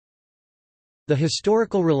The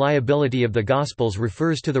historical reliability of the Gospels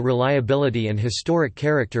refers to the reliability and historic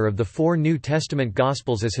character of the four New Testament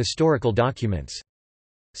Gospels as historical documents.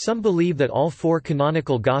 Some believe that all four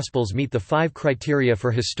canonical Gospels meet the 5 criteria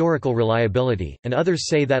for historical reliability, and others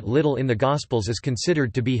say that little in the Gospels is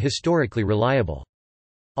considered to be historically reliable.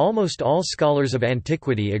 Almost all scholars of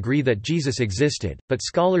antiquity agree that Jesus existed, but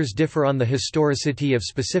scholars differ on the historicity of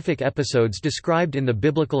specific episodes described in the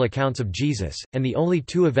biblical accounts of Jesus, and the only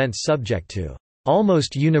 2 events subject to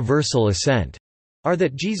almost universal assent are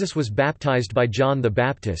that Jesus was baptized by John the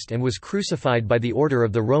Baptist and was crucified by the order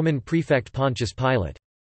of the Roman prefect Pontius Pilate.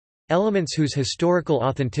 Elements whose historical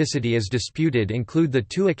authenticity is disputed include the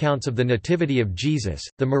 2 accounts of the Nativity of Jesus,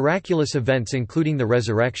 the miraculous events including the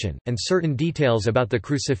resurrection, and certain details about the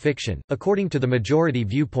crucifixion. According to the majority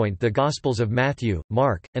viewpoint, the Gospels of Matthew,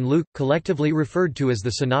 Mark, and Luke, collectively referred to as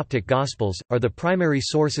the Synoptic Gospels, are the primary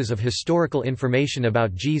sources of historical information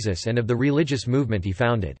about Jesus and of the religious movement he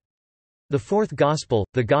founded. The 4th Gospel,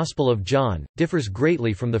 the Gospel of John, differs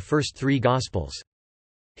greatly from the first 3 Gospels.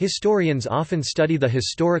 Historians often study the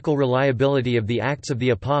historical reliability of the Acts of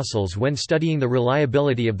the Apostles when studying the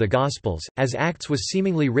reliability of the Gospels, as Acts was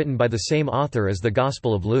seemingly written by the same author as the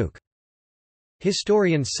Gospel of Luke.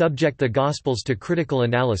 Historians subject the Gospels to critical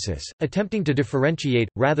analysis, attempting to differentiate,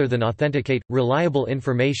 rather than authenticate, reliable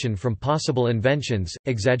information from possible inventions,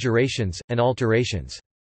 exaggerations, and alterations.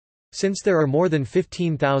 Since there are more than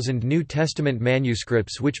 15,000 New Testament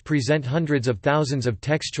manuscripts which present hundreds of thousands of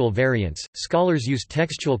textual variants, scholars use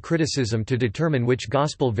textual criticism to determine which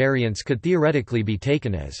gospel variants could theoretically be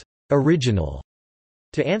taken as original.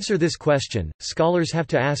 To answer this question, scholars have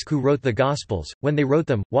to ask who wrote the Gospels, when they wrote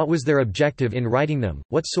them, what was their objective in writing them,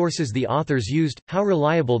 what sources the authors used, how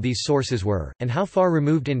reliable these sources were, and how far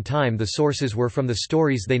removed in time the sources were from the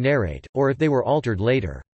stories they narrate, or if they were altered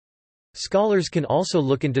later. Scholars can also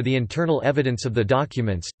look into the internal evidence of the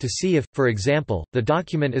documents, to see if, for example, the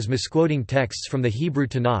document is misquoting texts from the Hebrew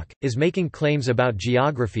Tanakh, is making claims about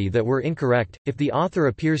geography that were incorrect, if the author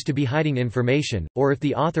appears to be hiding information, or if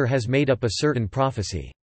the author has made up a certain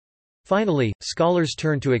prophecy. Finally, scholars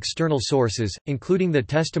turn to external sources, including the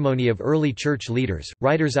testimony of early church leaders,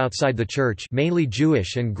 writers outside the church, mainly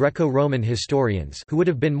Jewish and Greco-Roman historians, who would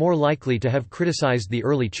have been more likely to have criticized the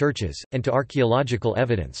early churches, and to archaeological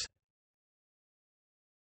evidence.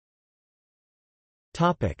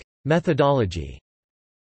 Methodology.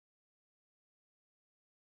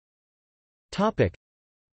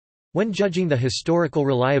 When judging the historical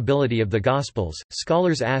reliability of the Gospels,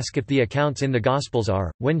 scholars ask if the accounts in the Gospels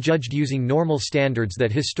are, when judged using normal standards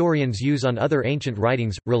that historians use on other ancient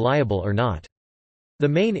writings, reliable or not. The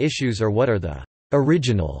main issues are what are the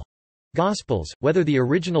original Gospels, whether the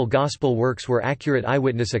original Gospel works were accurate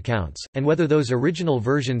eyewitness accounts, and whether those original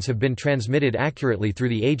versions have been transmitted accurately through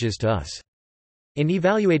the ages to us. In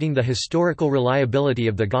evaluating the historical reliability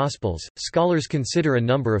of the Gospels, scholars consider a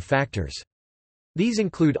number of factors. These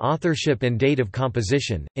include authorship and date of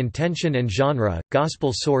composition, intention and genre,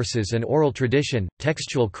 Gospel sources and oral tradition,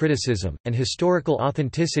 textual criticism, and historical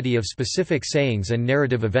authenticity of specific sayings and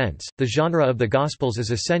narrative events. The genre of the Gospels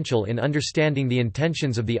is essential in understanding the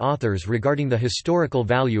intentions of the authors regarding the historical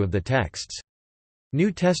value of the texts.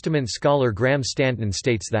 New Testament scholar Graham Stanton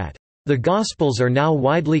states that the Gospels are now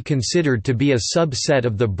widely considered to be a subset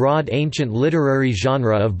of the broad ancient literary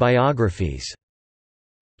genre of biographies.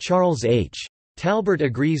 Charles H. Talbert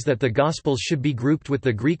agrees that the Gospels should be grouped with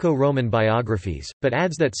the Greco-Roman biographies, but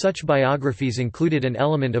adds that such biographies included an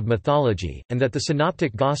element of mythology, and that the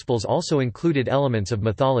Synoptic Gospels also included elements of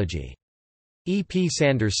mythology. E. P.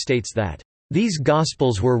 Sanders states that these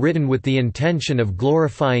Gospels were written with the intention of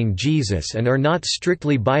glorifying Jesus and are not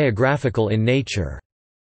strictly biographical in nature.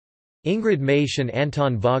 Ingrid Maisch and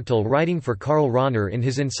Anton Vogtel, writing for Karl Rahner in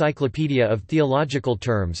his Encyclopedia of Theological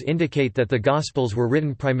Terms, indicate that the Gospels were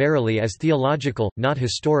written primarily as theological, not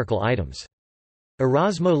historical items.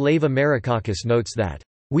 Erasmo Leiva Marikakis notes that,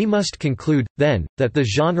 "We must conclude, then, that the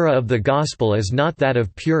genre of the Gospel is not that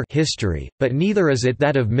of pure history, but neither is it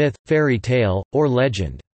that of myth, fairy tale, or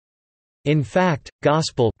legend. In fact,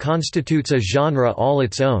 Gospel constitutes a genre all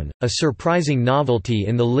its own, a surprising novelty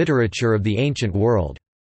in the literature of the ancient world."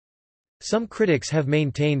 Some critics have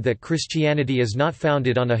maintained that Christianity is not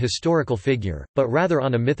founded on a historical figure, but rather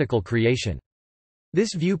on a mythical creation.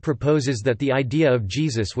 This view proposes that the idea of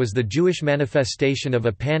Jesus was the Jewish manifestation of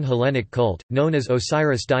a pan-Hellenic cult, known as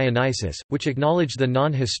Osiris-Dionysus, which acknowledged the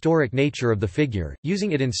non-historic nature of the figure,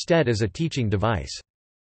 using it instead as a teaching device.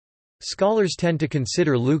 Scholars tend to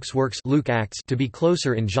consider Luke's works Luke Acts to be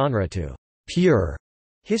closer in genre to pure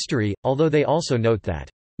history, although they also note that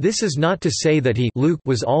This is not to say that Luke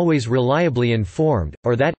was always reliably informed,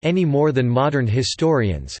 or that, any more than modern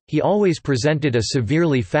historians, he always presented a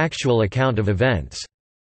severely factual account of events.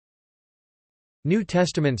 New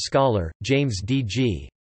Testament scholar, James D.G.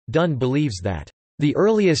 Dunn believes that the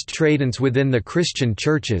earliest tradents within the Christian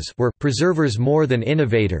churches were preservers more than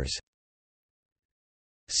innovators,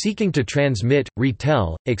 seeking to transmit,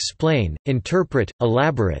 retell, explain, interpret,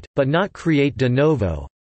 elaborate, but not create de novo.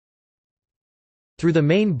 Through the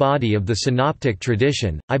main body of the synoptic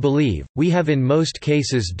tradition, I believe, we have in most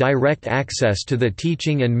cases direct access to the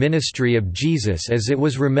teaching and ministry of Jesus as it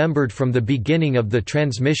was remembered from the beginning of the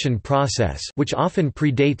transmission process, which often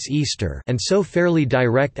predates Easter, and so fairly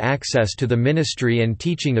direct access to the ministry and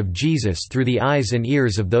teaching of Jesus through the eyes and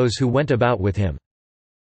ears of those who went about with him.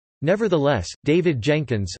 Nevertheless, David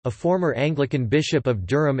Jenkins, a former Anglican bishop of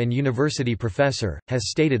Durham and university professor,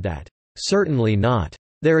 has stated that, "Certainly not.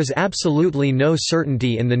 There is absolutely no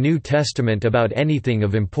certainty in the New Testament about anything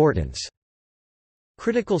of importance."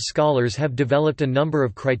 Critical scholars have developed a number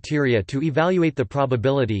of criteria to evaluate the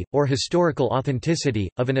probability, or historical authenticity,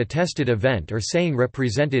 of an attested event or saying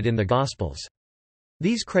represented in the Gospels.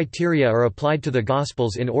 These criteria are applied to the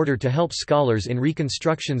Gospels in order to help scholars in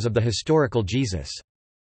reconstructions of the historical Jesus.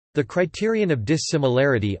 The criterion of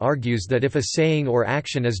dissimilarity argues that if a saying or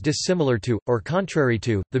action is dissimilar to, or contrary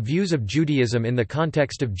to, the views of Judaism in the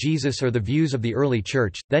context of Jesus or the views of the early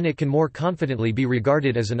Church, then it can more confidently be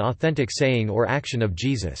regarded as an authentic saying or action of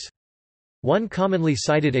Jesus. One commonly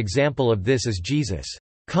cited example of this is Jesus'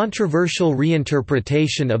 controversial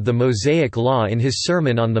reinterpretation of the Mosaic Law in his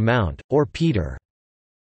Sermon on the Mount, or Peter's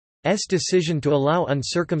decision to allow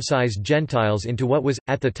uncircumcised Gentiles into what was,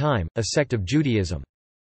 at the time, a sect of Judaism.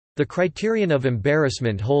 The criterion of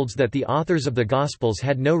embarrassment holds that the authors of the Gospels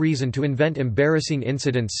had no reason to invent embarrassing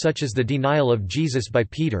incidents such as the denial of Jesus by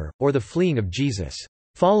Peter, or the fleeing of Jesus'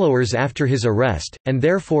 followers after his arrest, and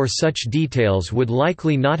therefore such details would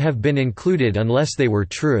likely not have been included unless they were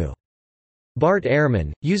true. Bart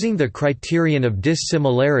Ehrman, using the criterion of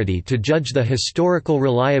dissimilarity to judge the historical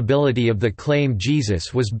reliability of the claim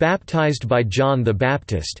Jesus was baptized by John the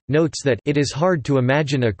Baptist, notes that it is hard to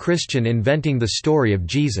imagine a Christian inventing the story of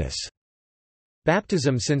Jesus'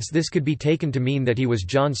 baptism, since this could be taken to mean that he was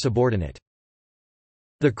John's subordinate.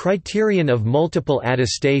 The criterion of multiple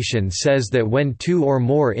attestation says that when two or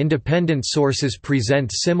more independent sources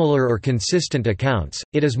present similar or consistent accounts,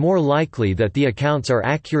 it is more likely that the accounts are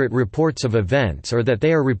accurate reports of events or that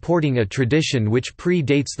they are reporting a tradition which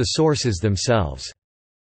predates the sources themselves.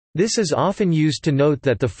 This is often used to note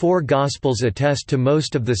that the four Gospels attest to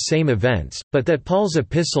most of the same events, but that Paul's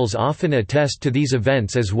epistles often attest to these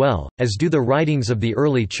events as well, as do the writings of the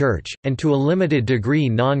early Church, and to a limited degree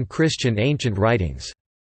non-Christian ancient writings.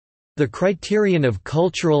 The criterion of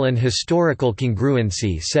cultural and historical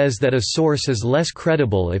congruency says that a source is less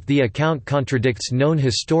credible if the account contradicts known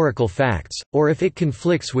historical facts, or if it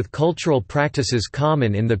conflicts with cultural practices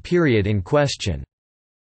common in the period in question.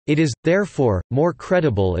 It is, therefore, more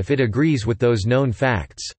credible if it agrees with those known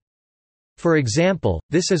facts. For example,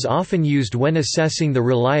 this is often used when assessing the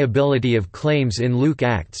reliability of claims in Luke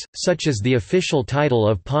Acts, such as the official title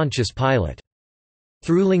of Pontius Pilate.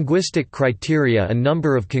 Through linguistic criteria a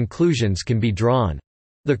number of conclusions can be drawn.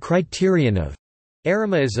 The criterion of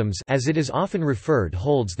Aramaisms, as it is often referred,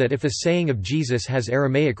 holds that if a saying of Jesus has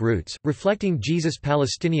Aramaic roots, reflecting Jesus'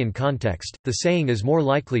 Palestinian context, the saying is more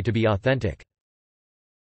likely to be authentic.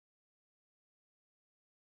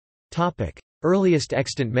 Earliest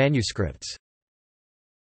extant manuscripts.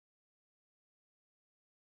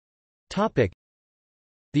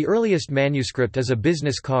 The earliest manuscript is a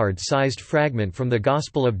business card-sized fragment from the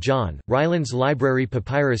Gospel of John, Ryland's Library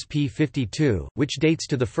Papyrus P52, which dates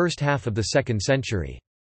to the first half of the 2nd century.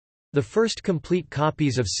 The first complete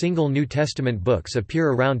copies of single New Testament books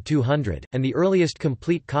appear around 200, and the earliest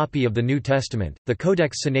complete copy of the New Testament, the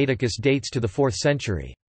Codex Sinaiticus, dates to the 4th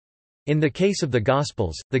century. In the case of the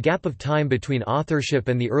Gospels, the gap of time between authorship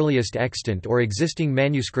and the earliest extant or existing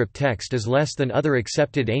manuscript text is less than other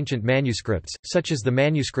accepted ancient manuscripts, such as the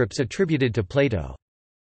manuscripts attributed to Plato.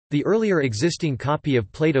 The earlier existing copy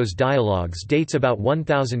of Plato's Dialogues dates about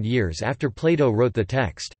 1,000 years after Plato wrote the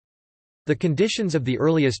text. The conditions of the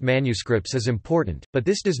earliest manuscripts is important, but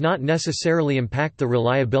this does not necessarily impact the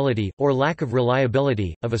reliability, or lack of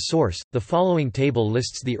reliability, of a source. The following table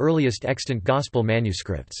lists the earliest extant Gospel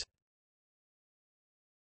manuscripts.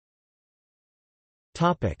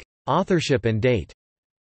 Authorship and date.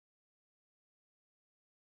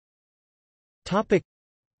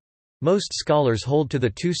 Most scholars hold to the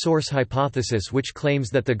two-source hypothesis, which claims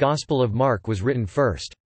that the Gospel of Mark was written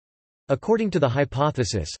first. According to the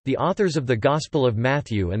hypothesis, the authors of the Gospel of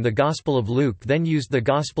Matthew and the Gospel of Luke then used the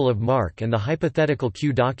Gospel of Mark and the hypothetical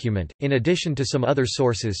Q document, in addition to some other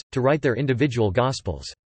sources, to write their individual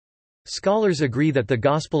Gospels. Scholars agree that the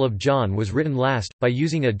Gospel of John was written last, by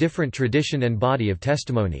using a different tradition and body of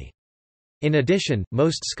testimony. In addition,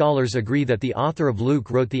 most scholars agree that the author of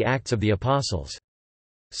Luke wrote the Acts of the Apostles.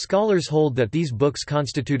 Scholars hold that these books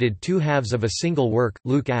constituted two halves of a single work,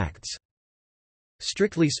 Luke-Acts.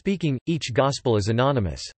 Strictly speaking, each Gospel is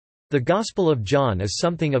anonymous. The Gospel of John is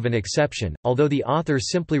something of an exception, although the author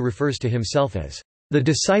simply refers to himself as the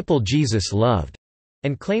disciple Jesus loved,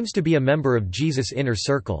 and claims to be a member of Jesus' inner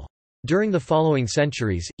circle. During the following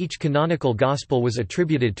centuries, each canonical Gospel was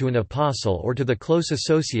attributed to an apostle or to the close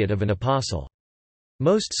associate of an apostle.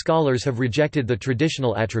 Most scholars have rejected the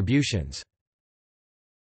traditional attributions.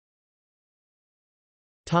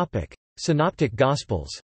 Synoptic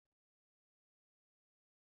Gospels.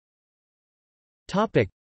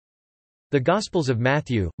 The Gospels of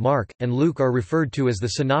Matthew, Mark, and Luke are referred to as the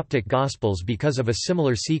Synoptic Gospels because of a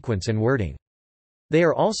similar sequence and wording. They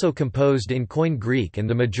are also composed in Koine Greek, and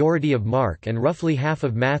the majority of Mark and roughly half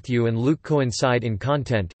of Matthew and Luke coincide in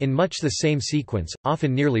content, in much the same sequence,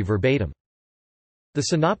 often nearly verbatim. The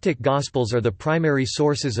Synoptic Gospels are the primary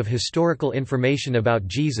sources of historical information about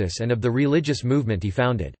Jesus and of the religious movement he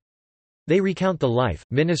founded. They recount the life,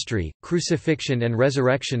 ministry, crucifixion and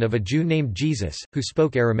resurrection of a Jew named Jesus, who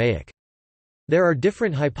spoke Aramaic. There are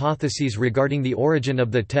different hypotheses regarding the origin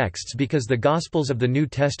of the texts because the Gospels of the New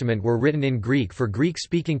Testament were written in Greek for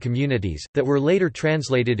Greek-speaking communities, that were later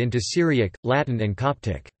translated into Syriac, Latin and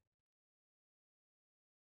Coptic.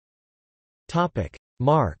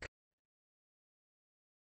 Mark.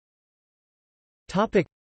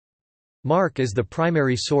 Mark is the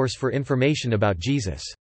primary source for information about Jesus.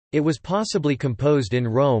 It was possibly composed in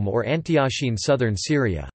Rome or Antiochian southern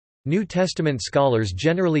Syria. New Testament scholars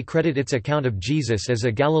generally credit its account of Jesus as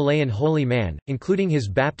a Galilean holy man, including his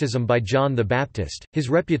baptism by John the Baptist, his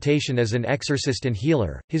reputation as an exorcist and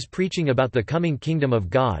healer, his preaching about the coming kingdom of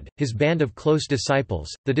God, his band of close disciples,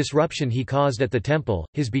 the disruption he caused at the temple,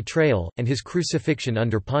 his betrayal, and his crucifixion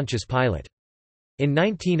under Pontius Pilate. In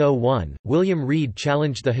 1901, William Reed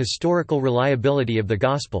challenged the historical reliability of the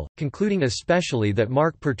Gospel, concluding especially that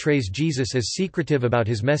Mark portrays Jesus as secretive about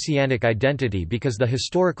his messianic identity because the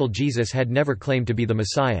historical Jesus had never claimed to be the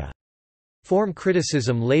Messiah. Form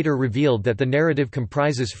criticism later revealed that the narrative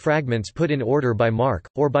comprises fragments put in order by Mark,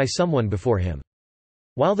 or by someone before him.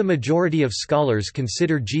 While the majority of scholars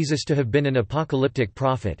consider Jesus to have been an apocalyptic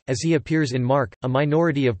prophet, as he appears in Mark, a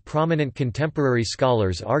minority of prominent contemporary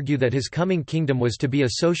scholars argue that his coming kingdom was to be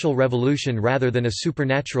a social revolution rather than a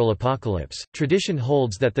supernatural apocalypse. Tradition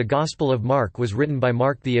holds that the Gospel of Mark was written by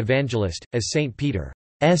Mark the Evangelist, as St. Peter's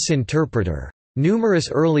interpreter.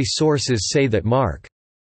 Numerous early sources say that Mark's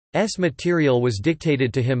material was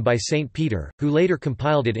dictated to him by St. Peter, who later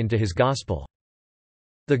compiled it into his Gospel.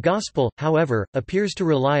 The Gospel, however, appears to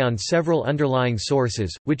rely on several underlying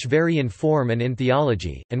sources, which vary in form and in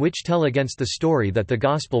theology, and which tell against the story that the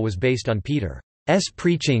Gospel was based on Peter's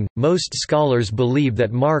preaching. Most scholars believe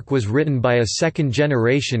that Mark was written by a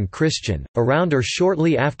second-generation Christian, around or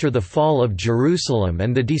shortly after the fall of Jerusalem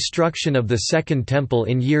and the destruction of the Second Temple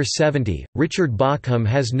in year 70. Richard Bauckham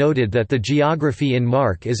has noted that the geography in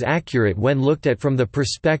Mark is accurate when looked at from the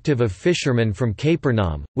perspective of fishermen from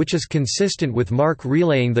Capernaum, which is consistent with Mark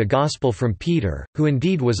relaying the Gospel from Peter, who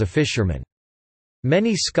indeed was a fisherman.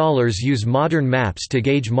 Many scholars use modern maps to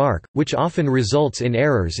gauge Mark, which often results in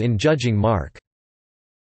errors in judging Mark's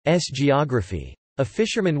geography. A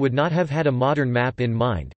fisherman would not have had a modern map in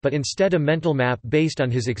mind, but instead a mental map based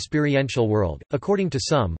on his experiential world. According to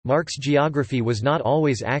some, Mark's geography was not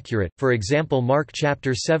always accurate. For example, Mark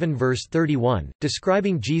chapter 7 verse 31,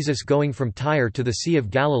 describing Jesus going from Tyre to the Sea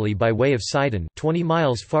of Galilee by way of Sidon, 20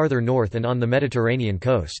 miles farther north and on the Mediterranean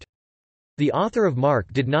coast. The author of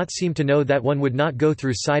Mark did not seem to know that one would not go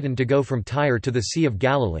through Sidon to go from Tyre to the Sea of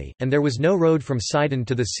Galilee, and there was no road from Sidon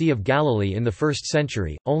to the Sea of Galilee in the 1st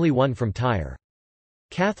century, only one from Tyre.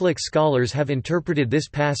 Catholic scholars have interpreted this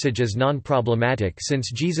passage as non-problematic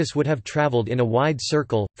since Jesus would have traveled in a wide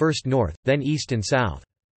circle, first north, then east and south.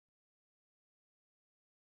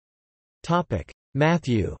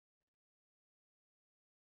 Matthew.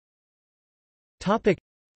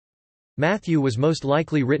 Matthew was most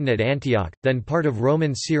likely written at Antioch, then part of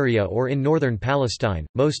Roman Syria or in northern Palestine.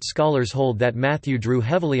 Most scholars hold that Matthew drew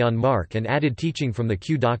heavily on Mark and added teaching from the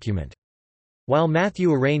Q document. While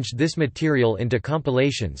Matthew arranged this material into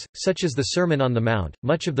compilations, such as the Sermon on the Mount,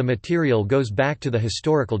 much of the material goes back to the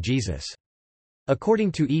historical Jesus.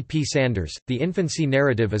 According to E. P. Sanders, the infancy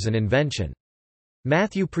narrative is an invention.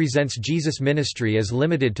 Matthew presents Jesus' ministry as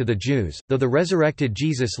limited to the Jews, though the resurrected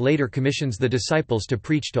Jesus later commissions the disciples to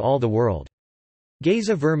preach to all the world.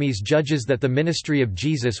 Geza Vermes judges that the ministry of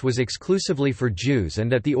Jesus was exclusively for Jews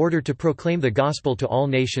and that the order to proclaim the gospel to all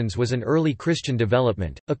nations was an early Christian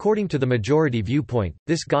development. According to the majority viewpoint,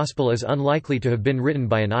 this gospel is unlikely to have been written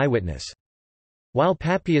by an eyewitness. While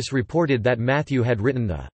Papias reported that Matthew had written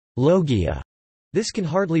the Logia, this can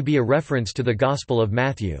hardly be a reference to the Gospel of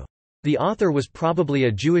Matthew. The author was probably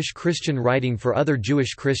a Jewish Christian writing for other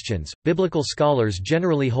Jewish Christians. Biblical scholars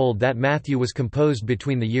generally hold that Matthew was composed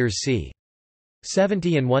between the years c.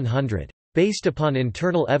 70 and 100. Based upon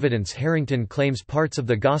internal evidence, Harrington claims parts of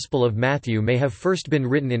the Gospel of Matthew may have first been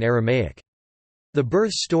written in Aramaic. The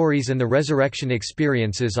birth stories and the resurrection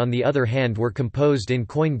experiences, on the other hand, were composed in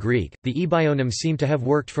Koine Greek. The Ebionim seem to have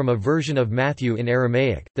worked from a version of Matthew in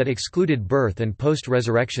Aramaic, that excluded birth and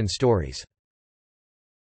post-resurrection stories.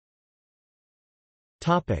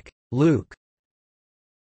 Luke.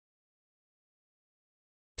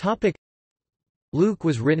 Luke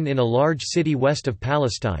was written in a large city west of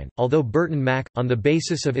Palestine, although Burton Mack, on the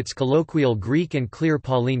basis of its colloquial Greek and clear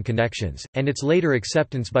Pauline connections, and its later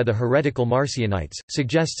acceptance by the heretical Marcionites,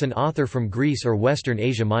 suggests an author from Greece or Western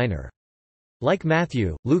Asia Minor. Like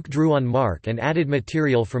Matthew, Luke drew on Mark and added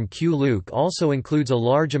material from Q. Luke also includes a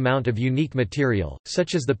large amount of unique material,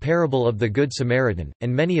 such as the parable of the Good Samaritan,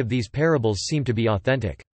 and many of these parables seem to be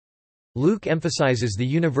authentic. Luke emphasizes the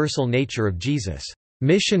universal nature of Jesus'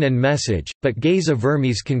 mission and message, but Geza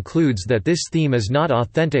Vermes concludes that this theme is not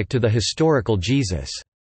authentic to the historical Jesus.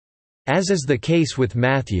 As is the case with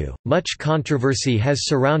Matthew, much controversy has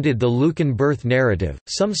surrounded the Lucan birth narrative.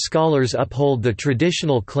 Some scholars uphold the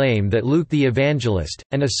traditional claim that Luke the Evangelist,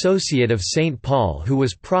 an associate of St. Paul who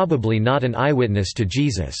was probably not an eyewitness to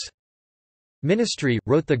Jesus' ministry,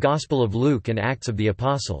 wrote the Gospel of Luke and Acts of the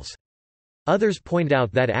Apostles. Others point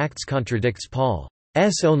out that Acts contradicts Paul's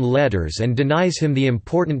own letters and denies him the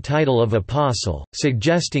important title of apostle,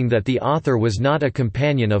 suggesting that the author was not a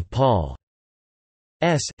companion of Paul's.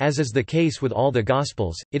 As is the case with all the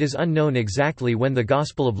Gospels, it is unknown exactly when the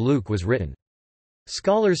Gospel of Luke was written.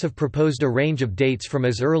 Scholars have proposed a range of dates from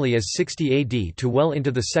as early as 60 AD to well into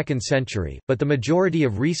the 2nd century, but the majority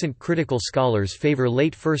of recent critical scholars favor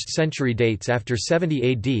late 1st century dates after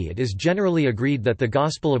 70 AD. It is generally agreed that the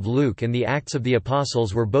Gospel of Luke and the Acts of the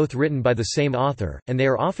Apostles were both written by the same author, and they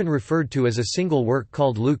are often referred to as a single work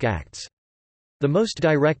called Luke Acts. The most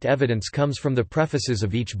direct evidence comes from the prefaces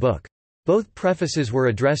of each book. Both prefaces were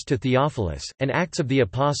addressed to Theophilus, and Acts of the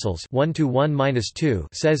Apostles 1-1-2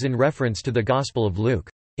 says in reference to the Gospel of Luke,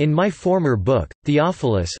 "In my former book,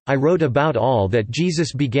 Theophilus, I wrote about all that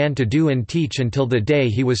Jesus began to do and teach until the day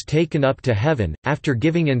he was taken up to heaven, after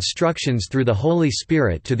giving instructions through the Holy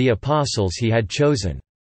Spirit to the apostles he had chosen."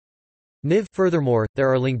 Niv. Furthermore,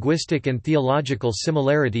 there are linguistic and theological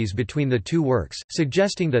similarities between the two works,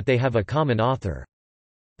 suggesting that they have a common author.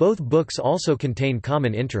 Both books also contain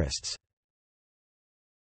common interests.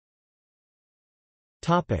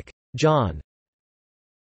 John.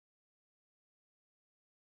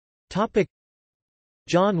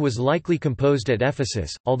 John was likely composed at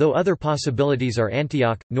Ephesus, although other possibilities are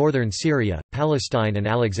Antioch, northern Syria, Palestine and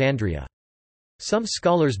Alexandria. Some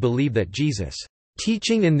scholars believe that Jesus'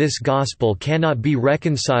 teaching in this gospel cannot be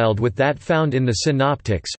reconciled with that found in the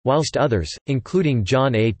Synoptics, whilst others, including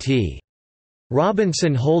John A.T.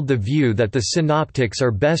 Robinson, hold the view that the Synoptics are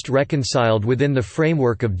best reconciled within the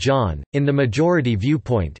framework of John. In the majority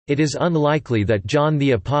viewpoint, it is unlikely that John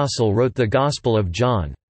the Apostle wrote the Gospel of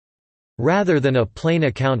John. Rather than a plain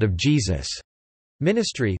account of Jesus'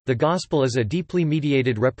 ministry, the Gospel is a deeply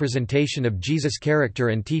mediated representation of Jesus' character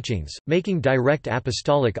and teachings, making direct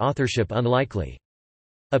apostolic authorship unlikely.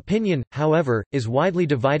 Opinion, however, is widely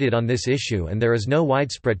divided on this issue and there is no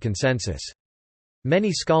widespread consensus.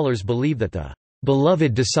 Many scholars believe that the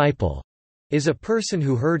beloved disciple is a person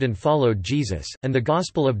who heard and followed Jesus, and the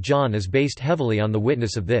Gospel of John is based heavily on the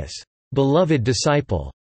witness of this beloved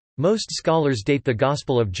disciple. Most scholars date the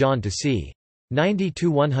Gospel of John to c.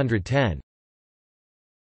 90–110.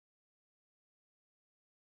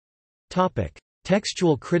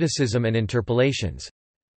 Textual criticism and interpolations.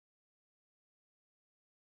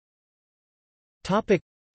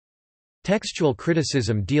 Textual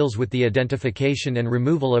criticism deals with the identification and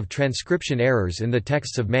removal of transcription errors in the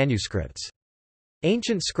texts of manuscripts.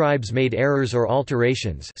 Ancient scribes made errors or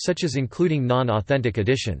alterations, such as including non-authentic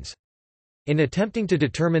additions. In attempting to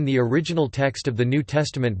determine the original text of the New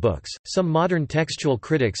Testament books, some modern textual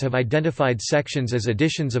critics have identified sections as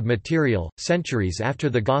additions of material, centuries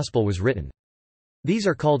after the Gospel was written. These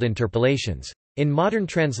are called interpolations. In modern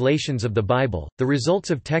translations of the Bible, the results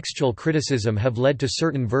of textual criticism have led to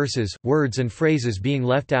certain verses, words and phrases being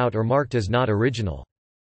left out or marked as not original.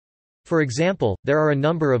 For example, there are a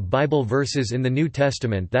number of Bible verses in the New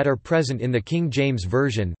Testament that are present in the King James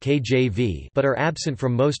Version (KJV) but are absent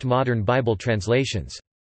from most modern Bible translations.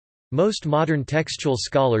 Most modern textual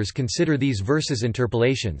scholars consider these verses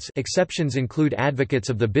interpolations. Exceptions include advocates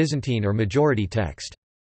of the Byzantine or majority text.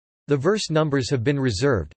 The verse numbers have been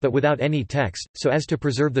reserved, but without any text, so as to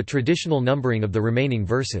preserve the traditional numbering of the remaining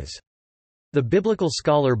verses. The biblical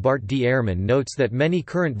scholar Bart D. Ehrman notes that many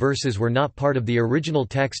current verses were not part of the original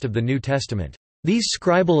text of the New Testament. These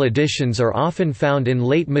scribal additions are often found in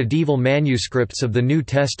late medieval manuscripts of the New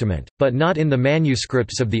Testament, but not in the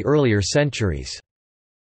manuscripts of the earlier centuries.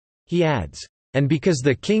 He adds, "And because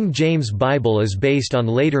the King James Bible is based on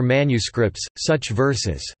later manuscripts, such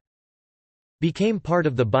verses became part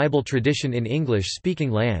of the Bible tradition in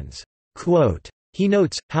English-speaking lands." He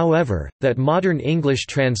notes, however, that modern English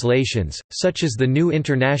translations, such as the New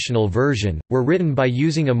International Version, were written by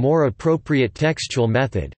using a more appropriate textual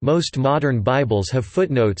method. Most modern Bibles have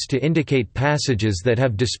footnotes to indicate passages that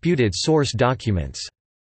have disputed source documents.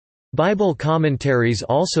 Bible commentaries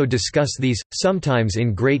also discuss these, sometimes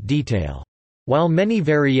in great detail. While many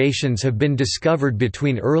variations have been discovered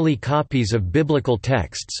between early copies of biblical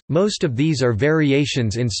texts, most of these are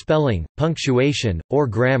variations in spelling, punctuation, or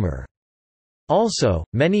grammar. Also,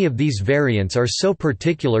 many of these variants are so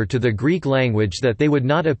particular to the Greek language that they would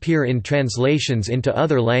not appear in translations into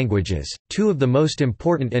other languages. Two of the most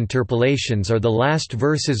important interpolations are the last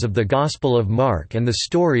verses of the Gospel of Mark and the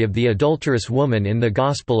story of the adulterous woman in the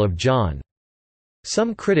Gospel of John.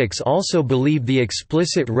 Some critics also believe the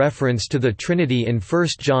explicit reference to the Trinity in 1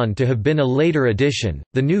 John to have been a later addition.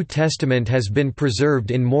 The New Testament has been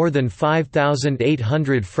preserved in more than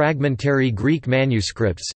 5,800 fragmentary Greek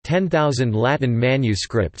manuscripts, 10,000 Latin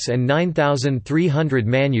manuscripts, and 9,300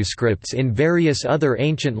 manuscripts in various other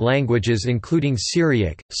ancient languages, including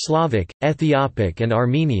Syriac, Slavic, Ethiopic, and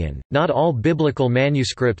Armenian. Not all biblical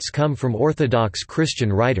manuscripts come from Orthodox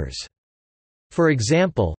Christian writers. For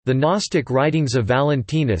example, the Gnostic writings of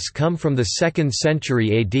Valentinus come from the 2nd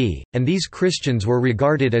century AD, and these Christians were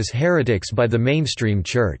regarded as heretics by the mainstream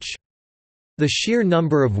church. The sheer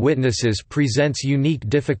number of witnesses presents unique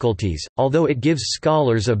difficulties, although it gives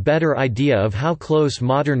scholars a better idea of how close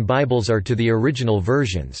modern Bibles are to the original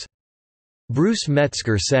versions. Bruce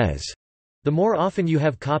Metzger says, "The more often you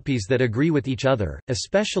have copies that agree with each other,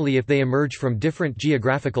 especially if they emerge from different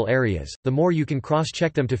geographical areas, the more you can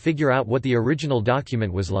cross-check them to figure out what the original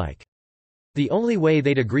document was like. The only way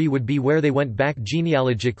they'd agree would be where they went back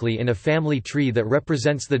genealogically in a family tree that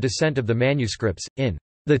represents the descent of the manuscripts, in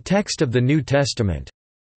the text of the New Testament."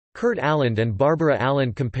 Kurt Aland and Barbara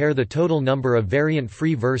Aland compare the total number of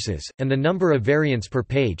variant-free verses, and the number of variants per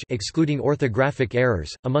page excluding orthographic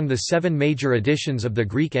errors, among the 7 major editions of the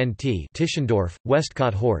Greek NT Tischendorf,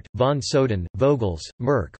 Westcott Hort, von Soden, Vogels,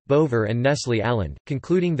 Merck, Bover and Nestle Aland,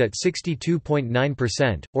 concluding that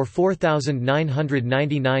 62.9%, or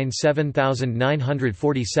 4,999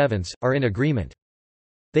 7,947, are in agreement.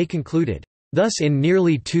 They concluded, "Thus in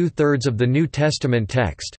nearly 2/3 of the New Testament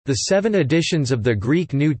text, the 7 editions of the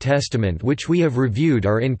Greek New Testament which we have reviewed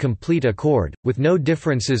are in complete accord, with no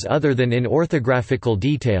differences other than in orthographical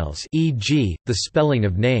details, e.g., the spelling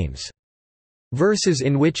of names. Verses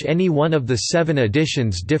in which any one of the 7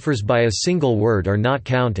 editions differs by a single word are not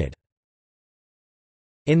counted.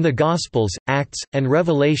 In the Gospels, Acts, and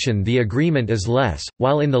Revelation the agreement is less,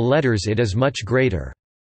 while in the letters it is much greater."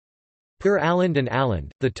 Per Aland and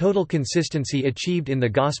Aland, the total consistency achieved in the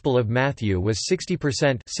Gospel of Matthew was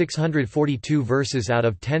 60% 642 verses out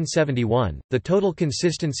of 1071, the total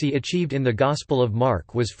consistency achieved in the Gospel of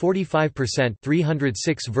Mark was 45%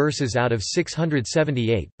 306 verses out of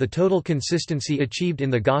 678, the total consistency achieved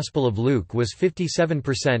in the Gospel of Luke was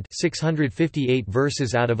 57% 658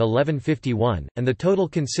 verses out of 1151, and the total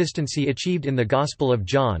consistency achieved in the Gospel of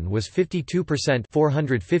John was 52%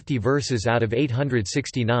 450 verses out of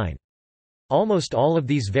 869. Almost all of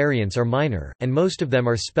these variants are minor, and most of them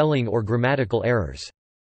are spelling or grammatical errors.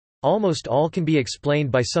 Almost all can be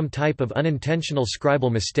explained by some type of unintentional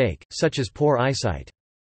scribal mistake, such as poor eyesight.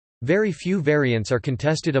 Very few variants are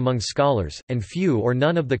contested among scholars, and few or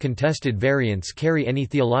none of the contested variants carry any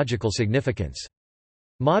theological significance.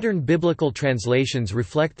 Modern biblical translations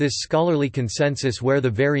reflect this scholarly consensus where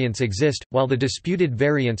the variants exist, while the disputed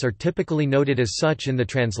variants are typically noted as such in the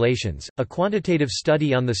translations. A quantitative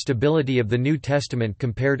study on the stability of the New Testament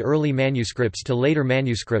compared early manuscripts to later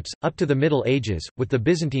manuscripts, up to the Middle Ages, with the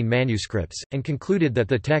Byzantine manuscripts, and concluded that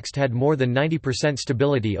the text had more than 90%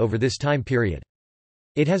 stability over this time period.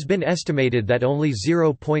 It has been estimated that only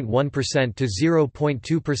 0.1% to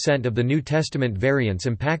 0.2% of the New Testament variants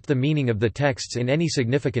impact the meaning of the texts in any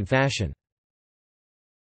significant fashion.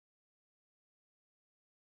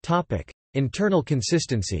 Internal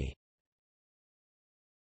consistency.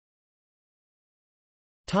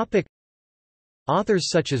 Authors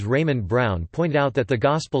such as Raymond Brown point out that the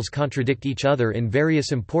Gospels contradict each other in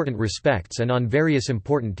various important respects and on various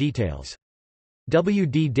important details. W.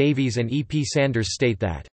 D. Davies and E. P. Sanders state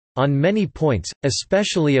that, "On many points,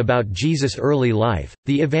 especially about Jesus' early life,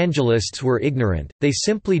 the evangelists were ignorant, they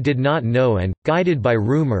simply did not know and, guided by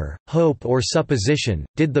rumor, hope or supposition,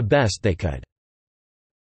 did the best they could."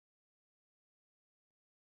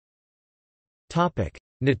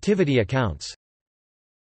 Nativity accounts.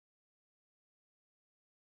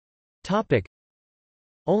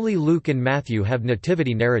 Only Luke and Matthew have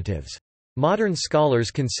nativity narratives. Modern scholars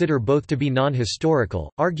consider both to be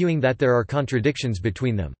non-historical, arguing that there are contradictions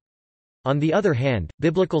between them. On the other hand,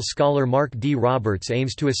 biblical scholar Mark D. Roberts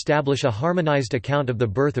aims to establish a harmonized account of the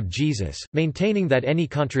birth of Jesus, maintaining that any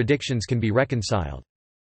contradictions can be reconciled.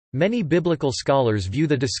 Many biblical scholars view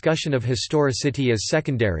the discussion of historicity as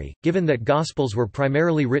secondary, given that Gospels were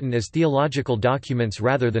primarily written as theological documents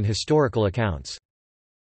rather than historical accounts.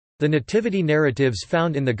 The nativity narratives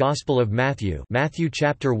found in the Gospel of Matthew, Matthew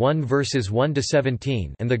chapter 1 verses 1 to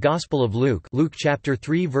 17, and the Gospel of Luke, Luke chapter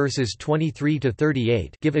 3 verses 23 to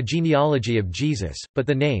 38, give a genealogy of Jesus, but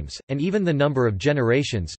the names and even the number of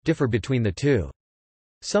generations differ between the two.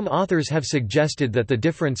 Some authors have suggested that the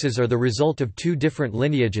differences are the result of two different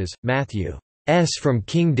lineages: Matthew's from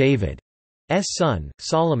King David's son,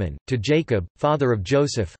 Solomon, to Jacob, father of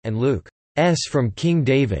Joseph, and Luke's from King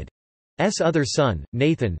David's other son,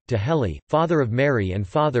 Nathan, to Heli, father of Mary and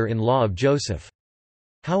father-in-law of Joseph.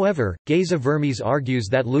 However, Geza Vermes argues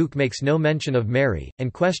that Luke makes no mention of Mary,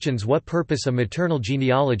 and questions what purpose a maternal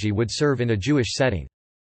genealogy would serve in a Jewish setting.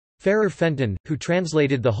 Ferrer Fenton, who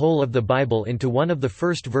translated the whole of the Bible into one of the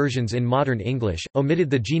first versions in modern English,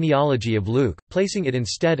 omitted the genealogy of Luke, placing it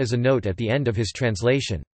instead as a note at the end of his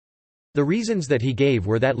translation. The reasons that he gave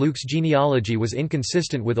were that Luke's genealogy was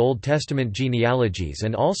inconsistent with Old Testament genealogies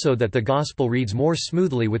and also that the Gospel reads more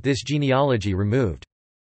smoothly with this genealogy removed.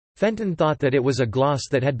 Fenton thought that it was a gloss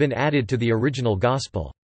that had been added to the original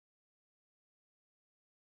Gospel.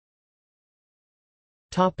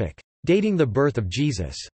 Dating the birth of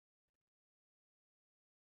Jesus.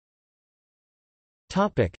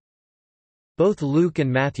 Both Luke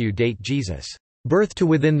and Matthew date Jesus' birth to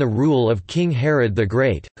within the rule of King Herod the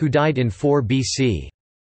Great, who died in 4 BC.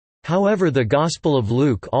 However, the Gospel of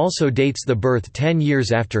Luke also dates the birth 10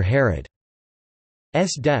 years after Herod's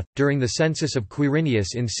death, during the census of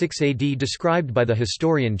Quirinius in 6 AD described by the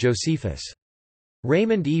historian Josephus.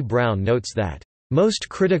 Raymond E. Brown notes that, "Most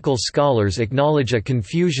critical scholars acknowledge a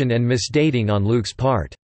confusion and misdating on Luke's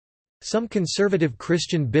part." Some conservative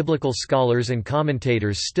Christian biblical scholars and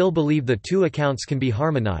commentators still believe the two accounts can be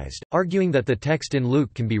harmonized, arguing that the text in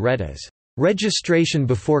Luke can be read as registration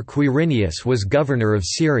before Quirinius was governor of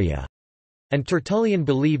Syria, and Tertullian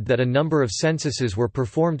believed that a number of censuses were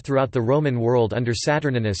performed throughout the Roman world under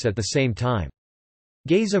Saturninus at the same time.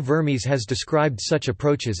 Geza Vermes has described such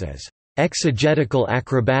approaches as exegetical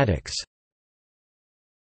acrobatics.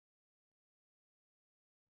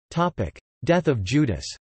 Death of Judas.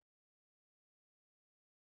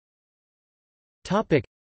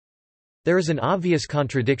 There is an obvious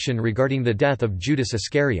contradiction regarding the death of Judas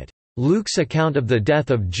Iscariot. Luke's account of the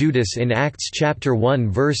death of Judas in Acts chapter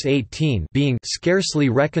 1 verse 18 being scarcely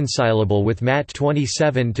reconcilable with Matt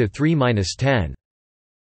 27-3-10.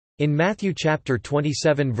 In Matthew chapter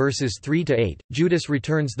 27 verses 3-8, Judas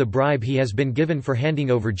returns the bribe he has been given for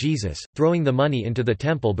handing over Jesus, throwing the money into the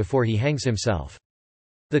temple before he hangs himself.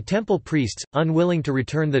 The temple priests, unwilling to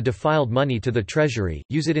return the defiled money to the treasury,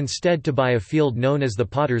 use it instead to buy a field known as the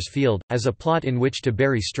Potter's Field, as a plot in which to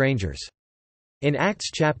bury strangers. In Acts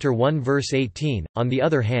chapter 1 verse 18, on the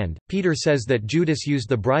other hand, Peter says that Judas used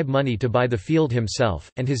the bribe money to buy the field himself,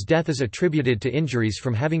 and his death is attributed to injuries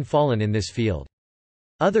from having fallen in this field.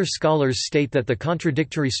 Other scholars state that the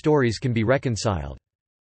contradictory stories can be reconciled.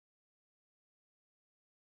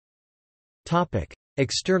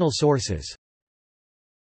 External sources.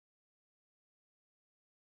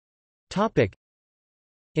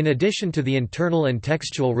 In addition to the internal and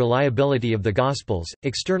textual reliability of the Gospels,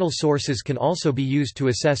 external sources can also be used to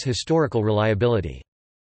assess historical reliability.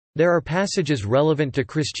 There are passages relevant to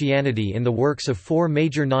Christianity in the works of four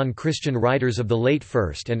major non-Christian writers of the late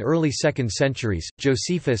 1st and early 2nd centuries: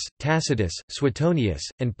 Josephus, Tacitus, Suetonius,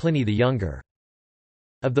 and Pliny the Younger.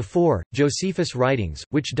 Of the four, Josephus' writings,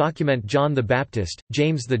 which document John the Baptist,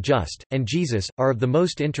 James the Just, and Jesus, are of the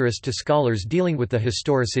most interest to scholars dealing with the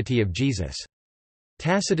historicity of Jesus.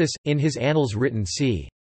 Tacitus, in his Annals written c.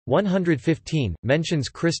 115, mentions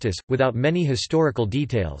Christus, without many historical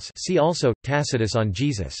details. See also, Tacitus on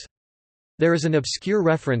Jesus. There is an obscure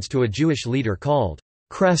reference to a Jewish leader called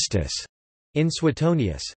Chrestus in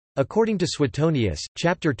Suetonius. According to Suetonius,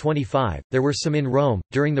 chapter 25, there were some in Rome,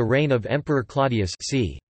 during the reign of Emperor Claudius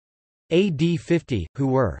c. AD 50, who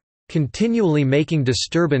were continually making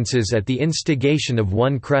disturbances at the instigation of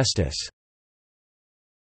one Chrestus.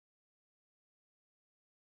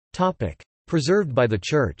 Preserved by the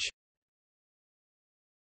Church.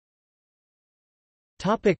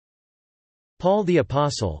 Paul the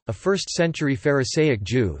Apostle, a 1st-century Pharisaic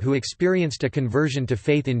Jew who experienced a conversion to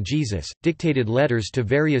faith in Jesus, dictated letters to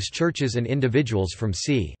various churches and individuals from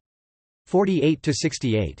c. 48 to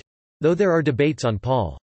 68. Though there are debates on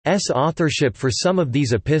Paul's authorship for some of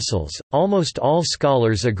these epistles, almost all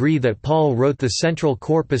scholars agree that Paul wrote the central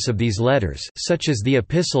corpus of these letters, such as the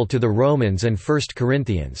Epistle to the Romans and 1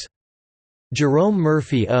 Corinthians. Jerome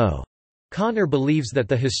Murphy O'Connor believes that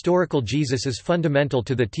the historical Jesus is fundamental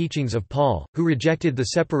to the teachings of Paul, who rejected the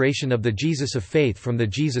separation of the Jesus of faith from the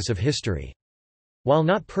Jesus of history. While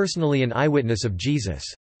not personally an eyewitness of Jesus'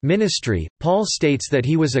 ministry, Paul states that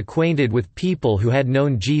he was acquainted with people who had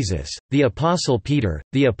known Jesus, the Apostle Peter,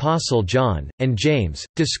 the Apostle John, and James,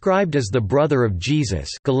 described as the brother of Jesus,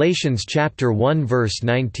 Galatians chapter 1 verse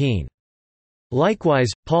 19.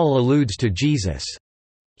 Likewise, Paul alludes to Jesus'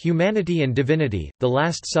 humanity and divinity, the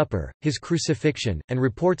Last Supper, his crucifixion, and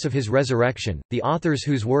reports of his resurrection. The authors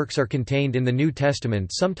whose works are contained in the New Testament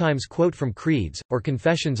sometimes quote from creeds, or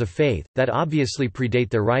confessions of faith, that obviously predate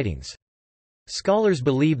their writings. Scholars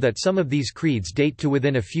believe that some of these creeds date to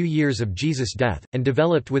within a few years of Jesus' death, and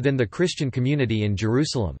developed within the Christian community in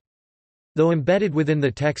Jerusalem. Though embedded within the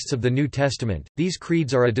texts of the New Testament, these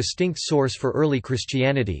creeds are a distinct source for early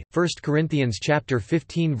Christianity. 1 Corinthians chapter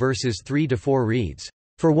 15 verses 3–4 reads,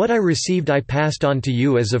 "For what I received I passed on to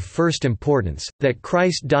you as of first importance, that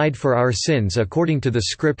Christ died for our sins according to the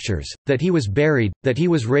Scriptures, that he was buried, that he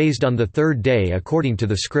was raised on the third day according to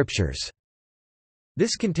the Scriptures."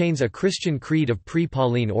 This contains a Christian creed of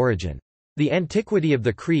pre-Pauline origin. The antiquity of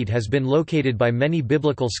the creed has been located by many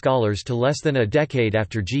biblical scholars to less than a decade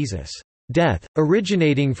after Jesus' death,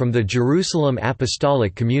 originating from the Jerusalem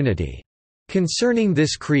apostolic community. Concerning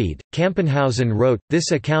this creed, Kampenhausen wrote,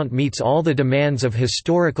 "This account meets all the demands of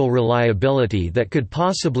historical reliability that could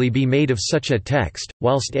possibly be made of such a text,"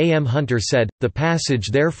 whilst A. M. Hunter said, "The passage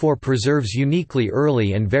therefore preserves uniquely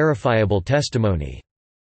early and verifiable testimony.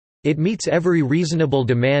 It meets every reasonable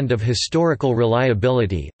demand of historical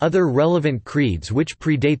reliability." Other relevant creeds which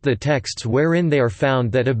predate the texts wherein they are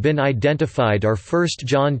found that have been identified are 1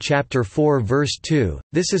 John chapter 4 verse 2.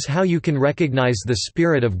 "This is how you can recognize the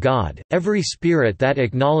Spirit of God. Every spirit that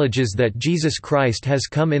acknowledges that Jesus Christ has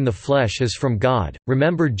come in the flesh is from God.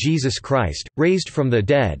 Remember Jesus Christ, raised from the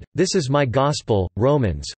dead. This is my gospel."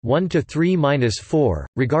 Romans 1–3–4,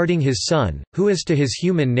 regarding his Son, who as to his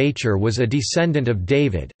human nature was a descendant of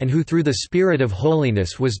David, and who through the Spirit of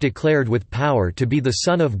holiness was declared with power to be the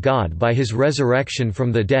Son of God by his resurrection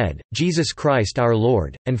from the dead, Jesus Christ our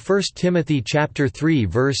Lord, and 1 Timothy chapter 3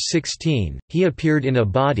 verse 16, "He appeared in a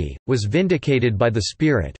body, was vindicated by the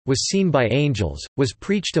Spirit, was seen by angels, was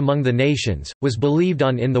preached among the nations, was believed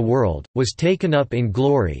on in the world, was taken up in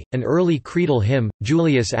glory." An early creedal hymn,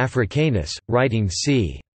 Julius Africanus, writing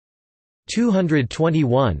c.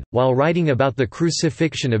 221, while writing about the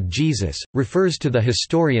crucifixion of Jesus, refers to the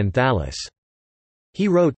historian Thallus. He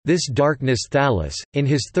wrote, "This darkness Thallus, in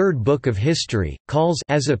his third book of history, calls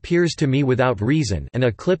as appears to me without reason an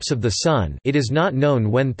eclipse of the sun. It is not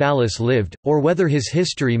known when Thallus lived, or whether his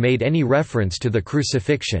history made any reference to the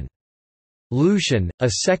crucifixion." Lucian, a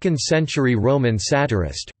 2nd-century Roman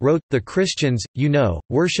satirist, wrote, "The Christians,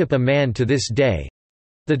 worship a man to this day,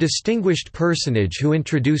 the distinguished personage who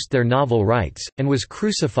introduced their novel rites, and was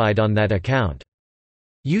crucified on that account.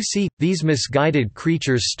 You see, these misguided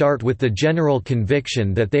creatures start with the general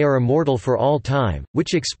conviction that they are immortal for all time,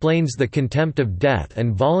 which explains the contempt of death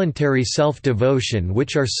and voluntary self-devotion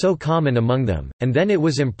which are so common among them, and then it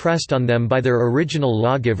was impressed on them by their original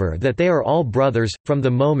lawgiver that they are all brothers, from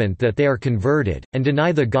the moment that they are converted, and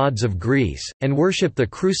deny the gods of Greece, and worship the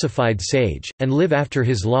crucified sage, and live after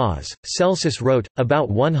his laws." Celsus wrote,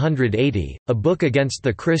 about 180, a book against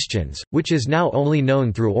the Christians, which is now only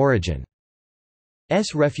known through Origen's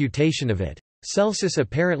refutation of it. Celsus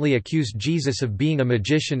apparently accused Jesus of being a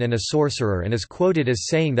magician and a sorcerer and is quoted as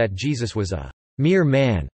saying that Jesus was a mere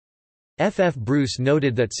man. Bruce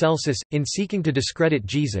noted that Celsus, in seeking to discredit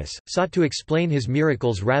Jesus, sought to explain his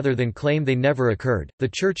miracles rather than claim they never occurred.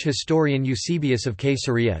 The church historian Eusebius of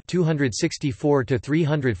Caesarea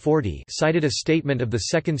 (264–340) cited a statement of the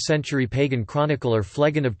 2nd-century pagan chronicler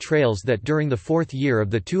Phlegon of Tralles that during the 4th year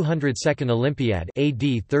of the 202nd Olympiad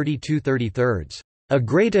 (AD 32/33), a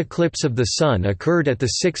great eclipse of the sun occurred at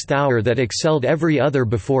the 6th hour that excelled every other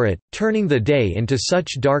before it, turning the day into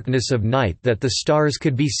such darkness of night that the stars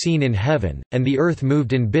could be seen in heaven, and the earth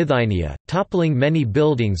moved in Bithynia, toppling many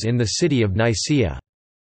buildings in the city of Nicaea."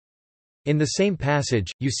 In the same passage,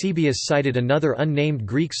 Eusebius cited another unnamed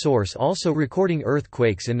Greek source also recording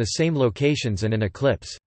earthquakes in the same locations and an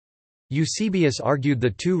eclipse. Eusebius argued the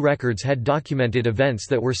two records had documented events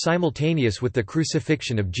that were simultaneous with the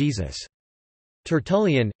crucifixion of Jesus.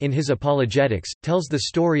 Tertullian, in his Apologetics, tells the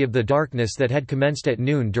story of the darkness that had commenced at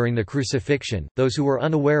noon during the crucifixion. Those who were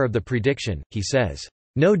unaware of the prediction, he says,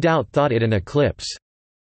 no doubt thought it an eclipse.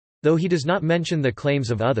 Though he does not mention the claims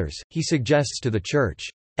of others, he suggests to the Church's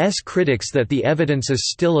critics that the evidence is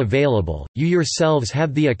still available. You yourselves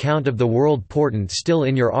have the account of the world portent still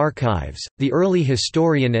in your archives. The early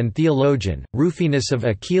historian and theologian, Rufinus of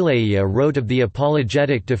Aquileia, wrote of the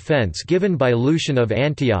apologetic defense given by Lucian of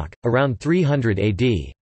Antioch, around 300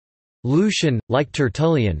 AD. Lucian, like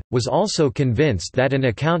Tertullian, was also convinced that an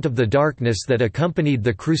account of the darkness that accompanied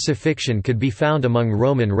the crucifixion could be found among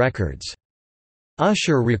Roman records.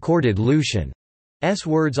 Usher recorded Lucian's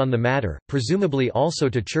words on the matter, presumably also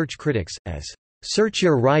to church critics, as, "Search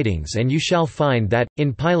your writings and you shall find that,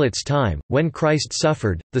 in Pilate's time, when Christ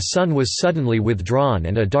suffered, the sun was suddenly withdrawn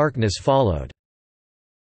and a darkness followed."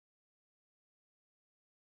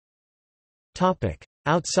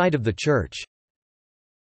 Outside of the Church.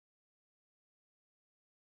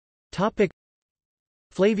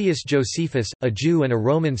 Flavius Josephus, a Jew and a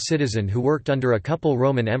Roman citizen who worked under a couple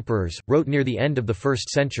Roman emperors, wrote near the end of the 1st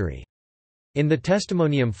century. In the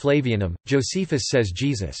Testimonium Flavianum, Josephus says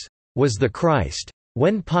Jesus was the Christ.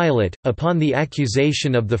 When Pilate, upon the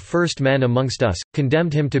accusation of the first men amongst us,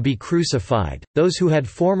 condemned him to be crucified, those who had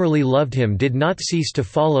formerly loved him did not cease to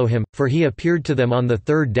follow him, for he appeared to them on the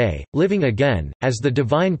 3rd day, living again, as the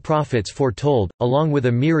divine prophets foretold, along with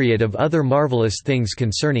a myriad of other marvelous things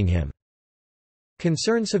concerning him.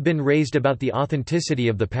 Concerns have been raised about the authenticity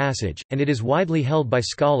of the passage, and it is widely held by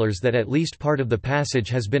scholars that at least part of the passage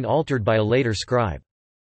has been altered by a later scribe.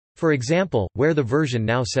 For example, where the version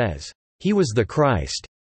now says, "He was the Christ,"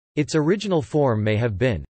 its original form may have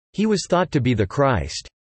been, "He was thought to be the Christ."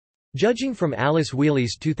 Judging from Alice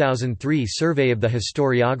Wheely's 2003 survey of the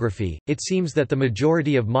historiography, it seems that the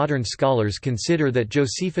majority of modern scholars consider that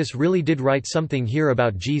Josephus really did write something here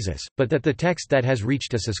about Jesus, but that the text that has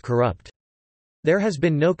reached us is corrupt. There has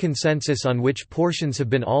been no consensus on which portions have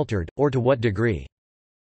been altered, or to what degree.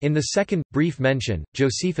 In the second, brief mention,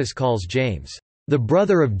 Josephus calls James, "the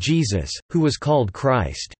brother of Jesus, who was called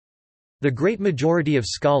Christ." The great majority of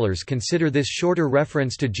scholars consider this shorter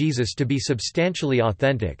reference to Jesus to be substantially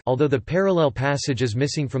authentic, although the parallel passage is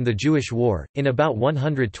missing from the Jewish War. In about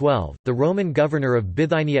 112, the Roman governor of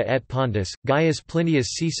Bithynia et Pontus, Gaius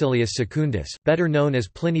Plinius Caecilius Secundus, better known as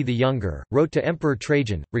Pliny the Younger, wrote to Emperor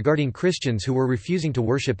Trajan, regarding Christians who were refusing to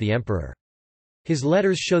worship the emperor. His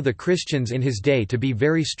letters show the Christians in his day to be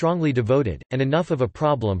very strongly devoted, and enough of a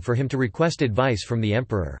problem for him to request advice from the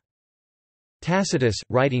emperor. Tacitus,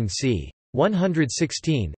 writing c.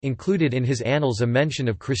 116, included in his Annals a mention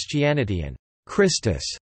of Christianity and Christus,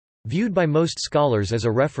 viewed by most scholars as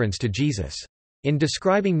a reference to Jesus. In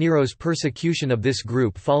describing Nero's persecution of this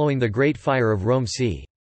group following the Great Fire of Rome c.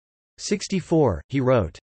 64, he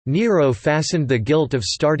wrote, "Nero fastened the guilt of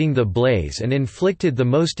starting the blaze and inflicted the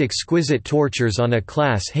most exquisite tortures on a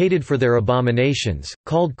class hated for their abominations,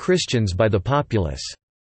 called Christians by the populace.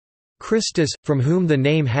 Christus, from whom the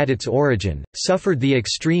name had its origin, suffered the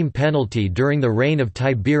extreme penalty during the reign of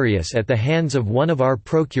Tiberius at the hands of one of our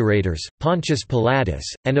procurators, Pontius Pilatus,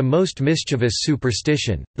 and a most mischievous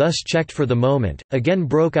superstition, thus checked for the moment, again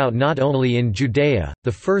broke out not only in Judea,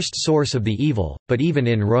 the first source of the evil, but even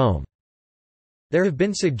in Rome." There have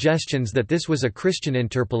been suggestions that this was a Christian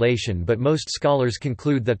interpolation, but most scholars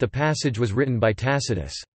conclude that the passage was written by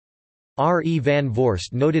Tacitus. R. E. van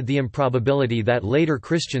Voorst noted the improbability that later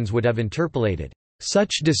Christians would have interpolated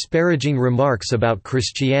such disparaging remarks about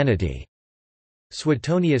Christianity.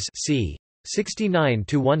 Suetonius c.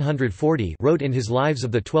 69–140 wrote in his Lives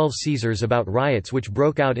of the 12 Caesars about riots which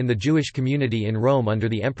broke out in the Jewish community in Rome under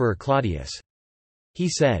the Emperor Claudius. He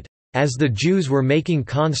said, "As the Jews were making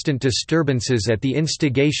constant disturbances at the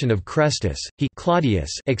instigation of Chrestus, he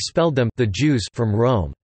Claudius expelled them the Jews from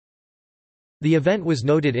Rome." The event was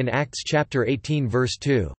noted in Acts chapter 18 verse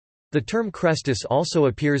 2. The term Christus also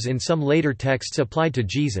appears in some later texts applied to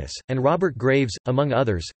Jesus, and Robert Graves, among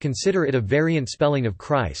others, consider it a variant spelling of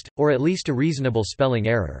Christ, or at least a reasonable spelling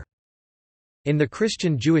error. In the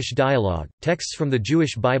Christian-Jewish dialogue, texts from the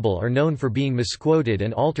Jewish Bible are known for being misquoted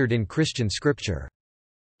and altered in Christian scripture.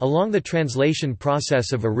 Along the translation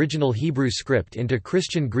process of original Hebrew script into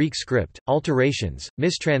Christian Greek script, alterations,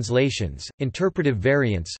 mistranslations, interpretive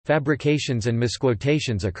variants, fabrications and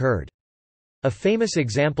misquotations occurred. A famous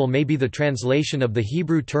example may be the translation of the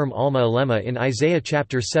Hebrew term Alma Alema in Isaiah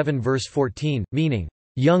chapter 7 verse 14, meaning,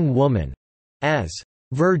 young woman, as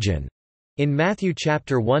virgin, in Matthew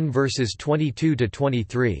chapter 1 verses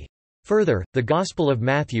 22–23. Further, the Gospel of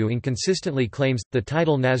Matthew inconsistently claims, the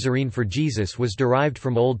title Nazarene for Jesus was derived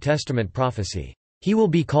from Old Testament prophecy, "He will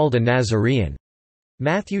be called a Nazarene."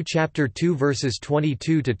 Matthew chapter 2 verses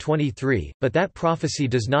 22–23, but that prophecy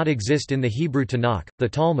does not exist in the Hebrew Tanakh. The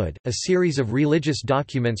Talmud, a series of religious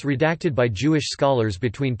documents redacted by Jewish scholars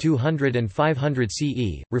between 200 and 500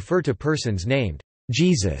 CE, refer to persons named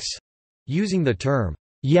Jesus, using the term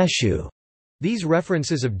Yeshu. These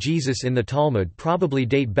references of Jesus in the Talmud probably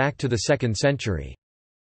date back to the 2nd century.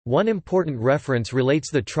 One important reference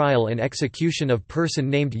relates the trial and execution of person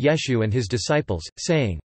named Yeshu and his disciples,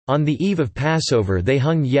 saying, "On the eve of Passover they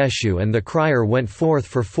hung Yeshu, and the crier went forth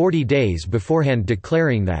for 40 days beforehand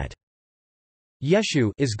declaring that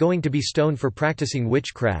Yeshu is going to be stoned for practicing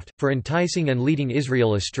witchcraft, for enticing and leading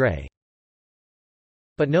Israel astray.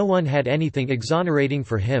 But no one had anything exonerating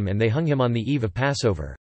for him, and they hung him on the eve of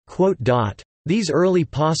Passover." These early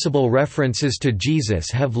possible references to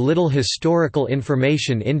Jesus have little historical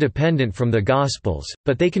information independent from the Gospels,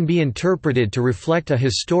 but they can be interpreted to reflect a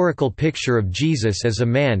historical picture of Jesus as a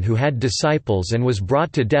man who had disciples and was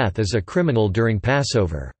brought to death as a criminal during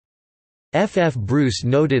Passover. F. F. Bruce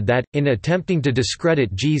noted that, in attempting to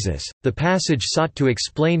discredit Jesus, the passage sought to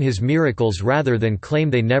explain his miracles rather than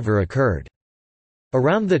claim they never occurred.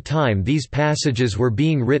 Around the time these passages were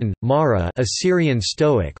being written, Mara, a Syrian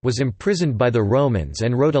Stoic, was imprisoned by the Romans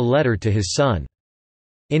and wrote a letter to his son.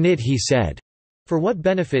 In it he said, "For what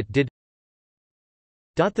benefit did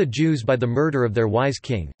the Jews by the murder of their wise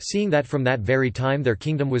king, seeing that from that very time their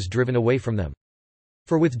kingdom was driven away from them?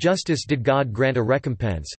 For with justice did God grant a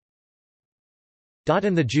recompense.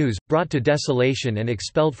 And the Jews, brought to desolation and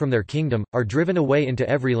expelled from their kingdom, are driven away into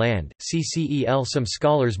every land." CCEL. Some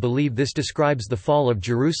scholars believe this describes the fall of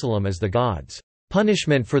Jerusalem as the gods'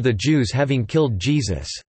 punishment for the Jews having killed Jesus.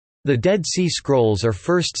 The Dead Sea Scrolls are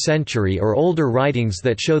 1st century or older writings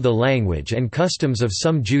that show the language and customs of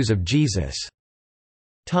some Jews of Jesus'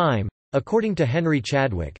 time. According to Henry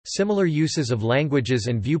Chadwick, similar uses of languages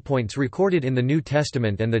and viewpoints recorded in the New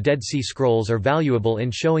Testament and the Dead Sea Scrolls are valuable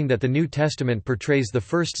in showing that the New Testament portrays the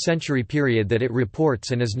 1st century period that it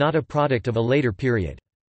reports and is not a product of a later period.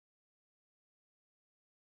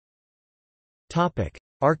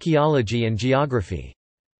 Archaeology and geography.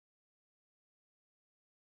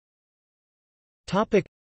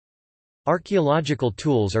 Archaeological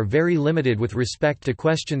tools are very limited with respect to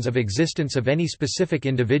questions of existence of any specific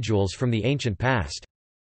individuals from the ancient past.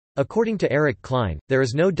 According to Eric Klein, there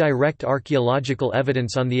is no direct archaeological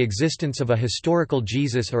evidence on the existence of a historical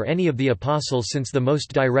Jesus or any of the apostles, since the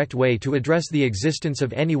most direct way to address the existence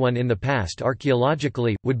of anyone in the past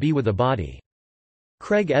archaeologically, would be with a body.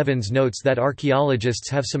 Craig Evans notes that archaeologists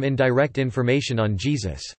have some indirect information on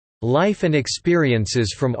Jesus' life and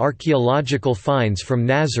experiences from archaeological finds from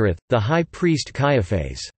Nazareth, the high priest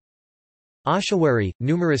Caiaphas' ossuary,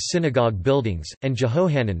 numerous synagogue buildings, and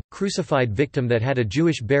Jehohanan, crucified victim that had a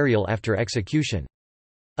Jewish burial after execution.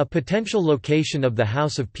 A potential location of the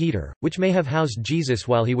house of Peter, which may have housed Jesus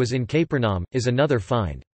while he was in Capernaum, is another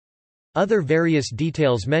find. Other various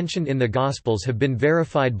details mentioned in the Gospels have been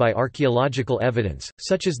verified by archaeological evidence,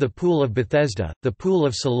 such as the Pool of Bethesda, the Pool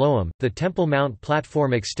of Siloam, the Temple Mount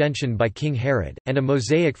platform extension by King Herod, and a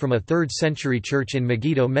mosaic from a 3rd century church in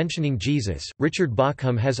Megiddo mentioning Jesus. Richard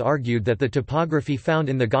Bauckham has argued that the topography found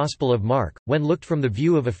in the Gospel of Mark, when looked from the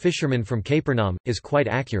view of a fisherman from Capernaum, is quite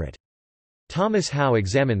accurate. Thomas Howe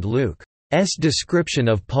examined Luke's description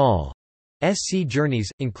of Paul's sea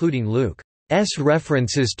journeys, including Luke's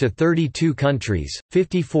references to 32 countries,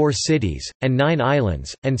 54 cities, and 9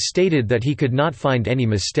 islands, and stated that he could not find any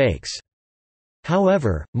mistakes.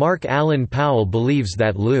 However, Mark Allen Powell believes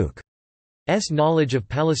that Luke's knowledge of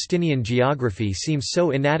Palestinian geography seems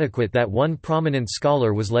so inadequate that one prominent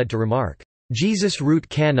scholar was led to remark, "Jesus' route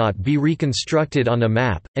cannot be reconstructed on a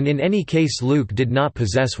map, and in any case Luke did not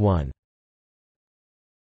possess one."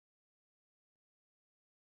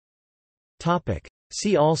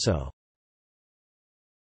 See also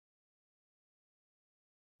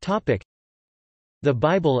The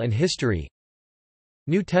Bible and History.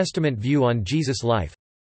 New Testament view on Jesus' life.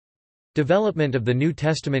 Development of the New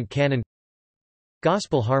Testament canon.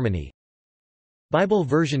 Gospel harmony. Bible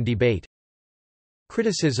version debate.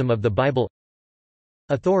 Criticism of the Bible.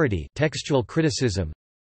 Authority, textual criticism.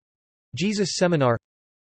 Jesus seminar.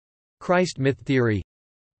 Christ myth theory.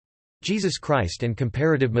 Jesus Christ and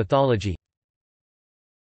comparative mythology.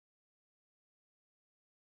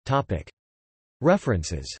 Topic.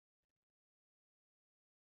 References.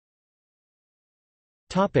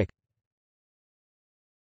 Topic.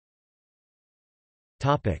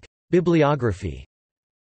 Topic. Bibliography.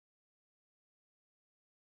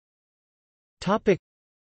 Topic.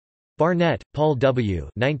 Barnett, Paul W.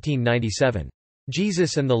 1997.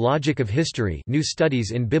 Jesus and the Logic of History. New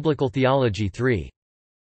Studies in Biblical Theology 3.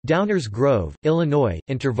 Downers Grove, Illinois,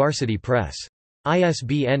 InterVarsity Press.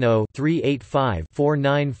 ISBN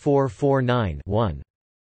 0-385-49449-1.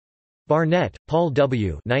 Barnett, Paul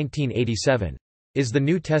W. 1987. Is the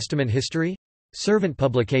New Testament History? Servant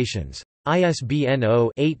Publications. ISBN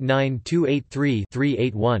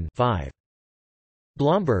 0-89283-381-5.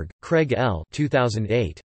 Blomberg, Craig L.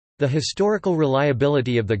 2008. The Historical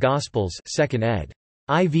Reliability of the Gospels, 2nd ed.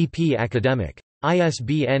 IVP Academic.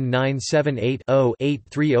 ISBN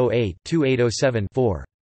 978-0-8308-2807-4.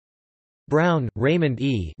 Brown, Raymond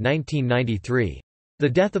E. 1993. The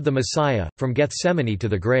Death of the Messiah, From Gethsemane to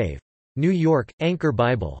the Grave. New York, Anchor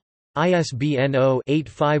Bible. ISBN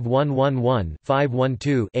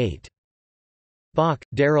 0-85111-512-8. Bach,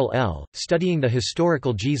 Darrell L., Studying the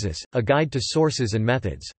Historical Jesus, A Guide to Sources and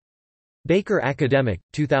Methods. Baker Academic,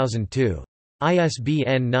 2002.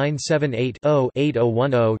 ISBN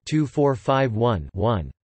 978-0-8010-2451-1.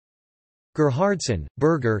 Gerhardsen,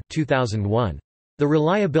 Berger 2001. The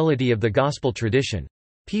Reliability of the Gospel Tradition.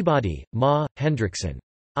 Peabody, Ma, Hendrickson.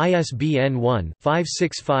 ISBN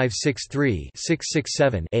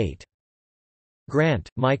 1-56563-667-8. Grant,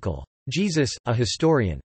 Michael. Jesus, A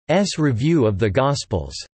Historian. S. Review of the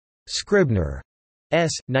Gospels. Scribner.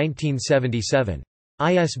 S. 1977.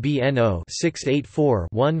 ISBN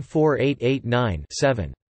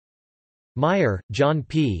 0-684-14889-7. Meyer, John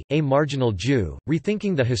P., A Marginal Jew,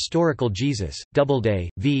 Rethinking the Historical Jesus, Doubleday,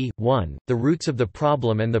 v. 1, The Roots of the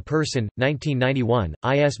Problem and the Person, 1991,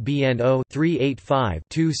 ISBN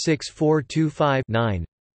 0-385-26425-9.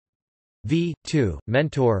 v. 2,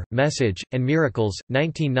 Mentor, Message, and Miracles,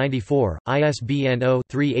 1994, ISBN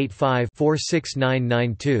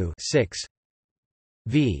 0-385-46992-6.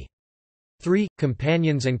 v. 3,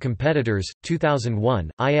 Companions and Competitors, 2001,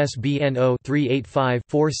 ISBN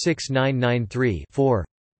 0-385-46993-4.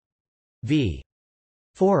 v.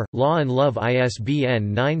 4, Law and Love,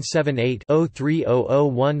 ISBN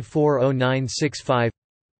 978-0300140965.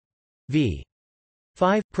 v.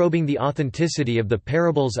 5, Probing the Authenticity of the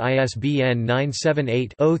Parables, ISBN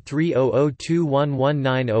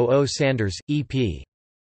 978-0300211900. Sanders, E.P.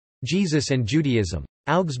 Jesus and Judaism.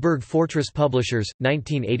 Augsburg Fortress Publishers,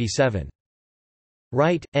 1987.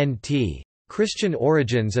 Wright, N.T. Christian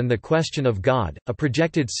Origins and the Question of God, a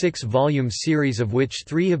projected 6-volume series of which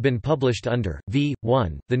 3 have been published under, v.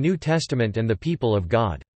 1, The New Testament and the People of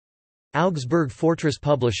God. Augsburg Fortress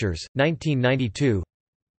Publishers, 1992.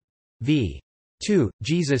 v. 2,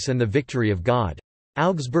 Jesus and the Victory of God.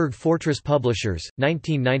 Augsburg Fortress Publishers,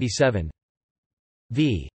 1997.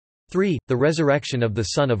 v. 3, The Resurrection of the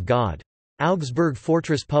Son of God. Augsburg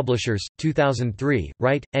Fortress Publishers, 2003,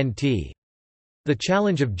 Wright, N.T. The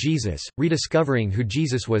Challenge of Jesus, Rediscovering Who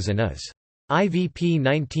Jesus Was and Is. IVP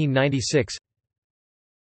 1996.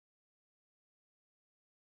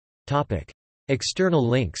 External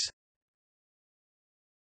links.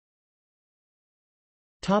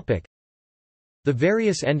 The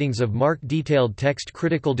various endings of Mark. Detailed text.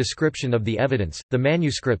 Critical description of the evidence, the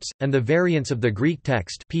manuscripts, and the variants of the Greek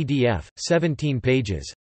text. PDF, 17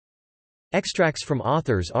 pages. Extracts from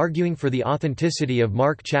authors arguing for the authenticity of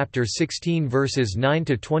Mark chapter 16 verses 9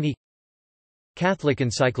 to 20. Catholic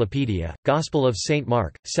Encyclopedia, Gospel of St.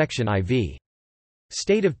 Mark, section IV.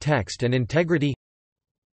 State of text and integrity.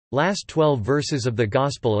 Last 12 verses of the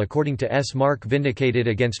Gospel according to S. Mark vindicated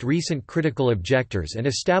against recent critical objectors and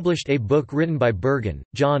established. A book written by Bergen,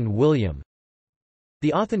 John William.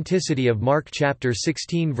 The authenticity of Mark chapter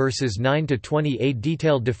 16 verses 9 to 20. A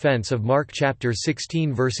detailed defense of Mark chapter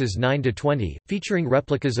 16 verses 9 to 20, featuring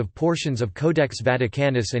replicas of portions of Codex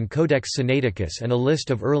Vaticanus and Codex Sinaiticus and a list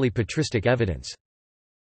of early patristic evidence.